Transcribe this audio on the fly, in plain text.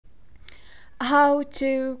How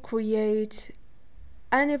to create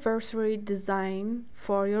anniversary design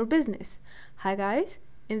for your business. Hi guys,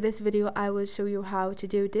 in this video I will show you how to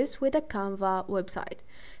do this with a Canva website.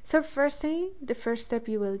 So the first step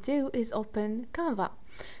you will do is open Canva.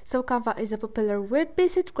 So Canva is a popular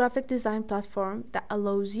web-based graphic design platform that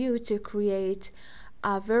allows you to create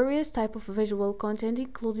various type of visual content,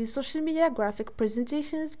 including social media, graphic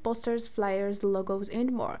presentations, posters, flyers, logos,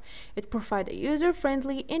 and more. It provides a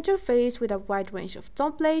user-friendly interface with a wide range of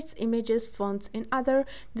templates, images, fonts, and other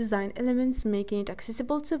design elements, making it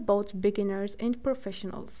accessible to both beginners and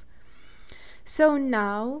professionals. So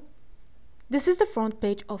now, this is the front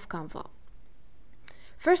page of Canva.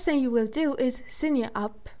 First thing you will do is sign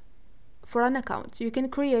up for an account. You can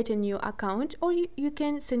create a new account, or you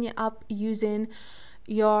can sign up using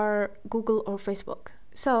your Google or Facebook.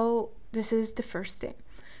 So this is the first thing.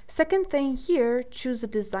 Second thing here, choose a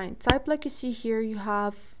design type. Like you see here, you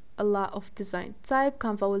have a lot of design type.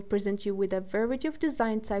 Canva will present you with a variety of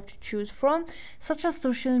design type to choose from, such as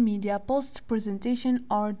social media, posts, presentation,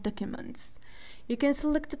 or documents. You can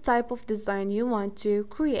select the type of design you want to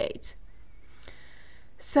create.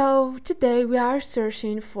 So today we are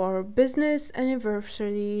searching for business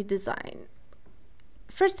anniversary design.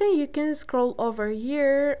 First thing, you can scroll over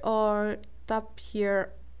here or tap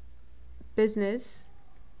here business,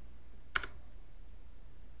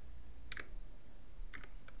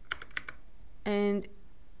 and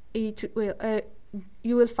it will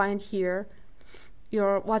you will find here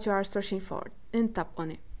what you are searching for and tap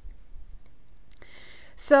on it.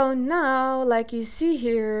 So now, like you see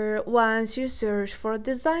here, once you search for a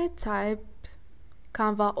design type,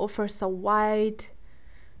 Canva offers a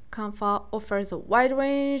wide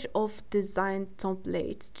range of design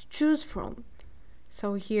templates to choose from.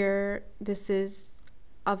 So here, this is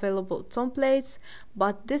available templates,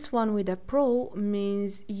 but this one with a Pro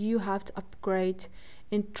means you have to upgrade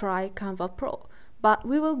and try Canva Pro. But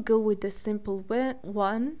we will go with the simple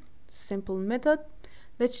method.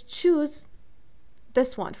 Let's choose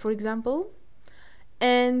this one, for example,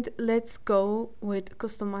 and let's go with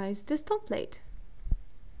customize this template.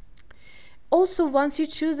 Also, once you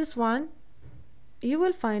choose this one, you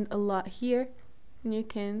will find a lot here, and you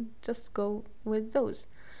can just go with those.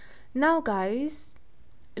 Now guys,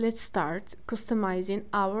 let's start customizing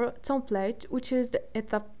our template, which is the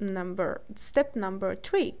step number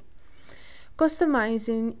 3.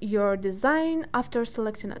 Customizing your design. After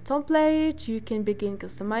selecting a template, you can begin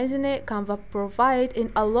customizing it. Canva provides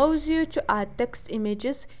and allows you to add text,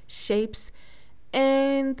 images, shapes,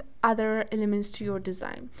 and other elements to your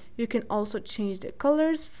design. You can also change the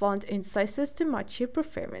colors, font, and sizes to match your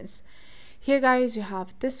preference. Here guys, you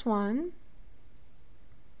have this one.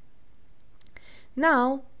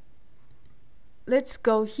 Now let's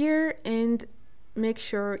go here and make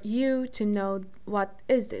sure to know what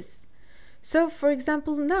is this. So for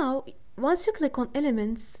example, now once you click on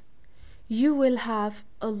elements, you will have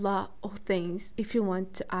a lot of things if you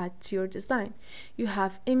want to add to your design. You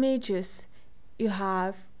have images, you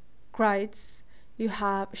have grids, you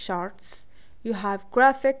have charts, you have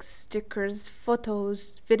graphics, stickers,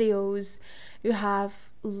 photos, videos. You have,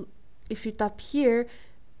 if you tap here,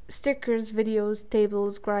 stickers, videos,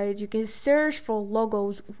 tables, grids. You can search for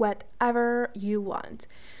logos, whatever you want.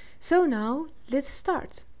 So now let's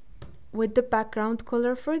start with the background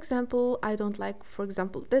color. For example, I don't like, for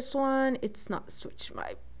example, this one. It's not switch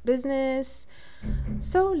my business.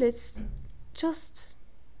 So let's just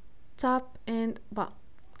tap and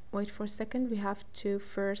wait for a second. We have to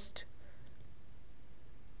first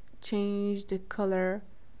change the color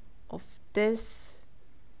of this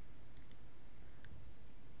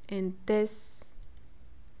and this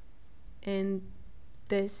and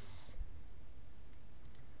this,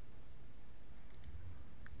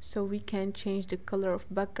 so we can change the color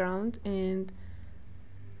of background. And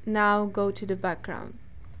now go to the background.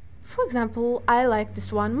 For example, I like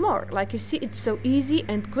this one more. Like you see, it's so easy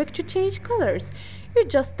and quick to change colors. You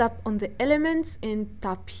just tap on the elements and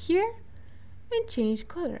tap here and change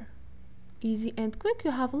color. Easy and quick.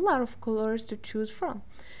 You have a lot of colors to choose from.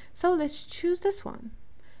 So let's choose this one.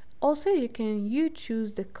 Also, you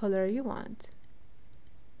choose the color you want.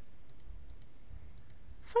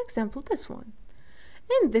 For example, this one.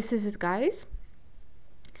 And this is it, guys.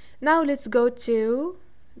 Now let's go to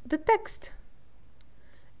the text,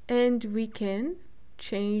 and we can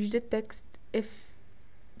change the text. If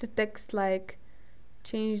the text,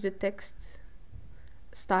 change the text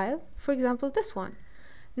style, for example, this one.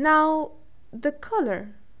 Now the color,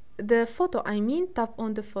 the photo, tap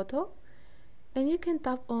on the photo, and you can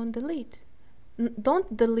tap on delete.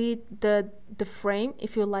 don't delete the frame.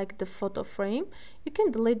 If you like the photo frame, you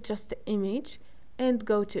can delete just the image and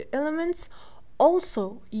go to elements.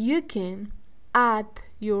 Also, you can add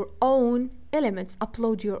your own elements,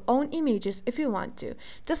 upload your own images if you want to.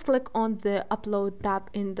 Just click on the upload tab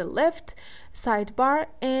in the left sidebar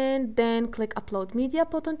and then click upload media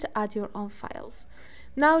button to add your own files.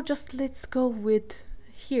 Now just let's go with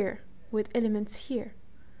here, with elements here.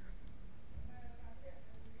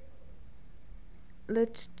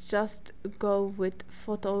 Let's just go with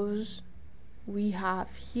photos we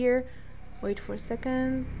have here. Wait for a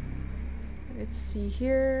second. Let's see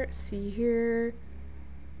here,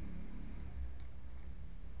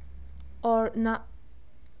 or not.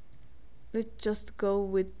 Let's just go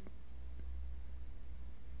with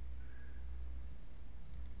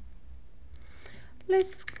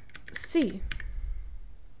let's see,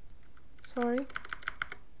 sorry,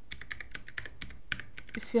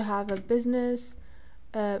 if you have a business,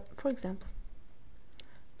 for example,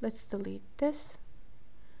 let's delete this,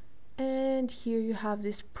 and here you have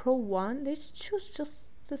this pro one. Let's choose just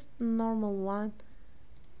this normal one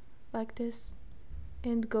like this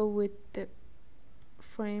and go with the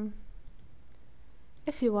frame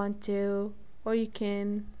if you want to, or you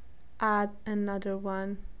can add another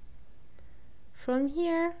one from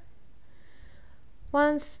here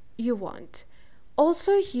once you want.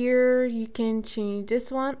 Also here you can change this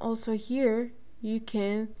one. Also here you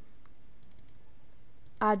can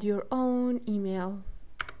add your own email,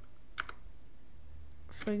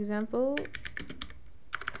 for example,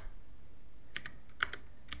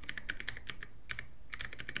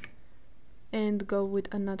 and go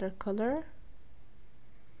with another color,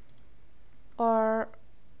 or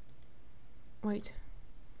wait,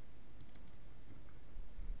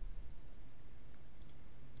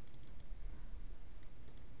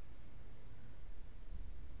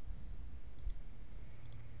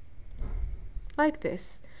 like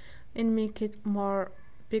this, and make it more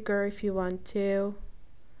bigger if you want to,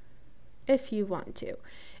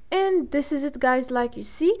 and this is it, guys. Like you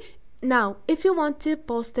see, now if you want to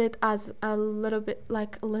post it as a little bit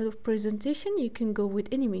like a little presentation, you can go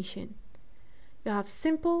with animation. You have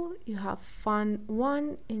simple, you have fun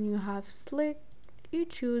one, and you have slick. You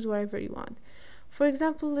choose whatever you want. For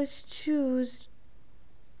example, let's choose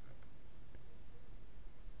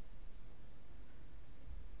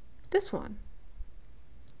this one.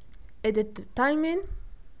 Edit the timing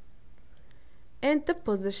and the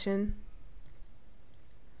position,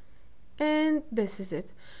 and this is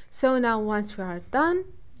it. So now once we are done,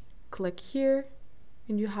 click here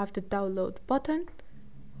and you have the download button.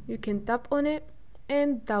 You can tap on it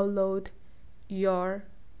and download your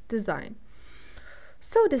design.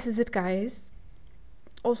 So this is it, guys.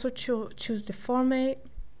 Also choose the format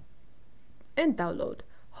and download.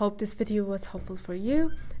 Hope this video was helpful for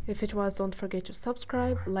you. If it was, don't forget to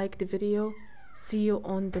subscribe, like the video. See you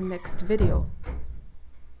on the next video.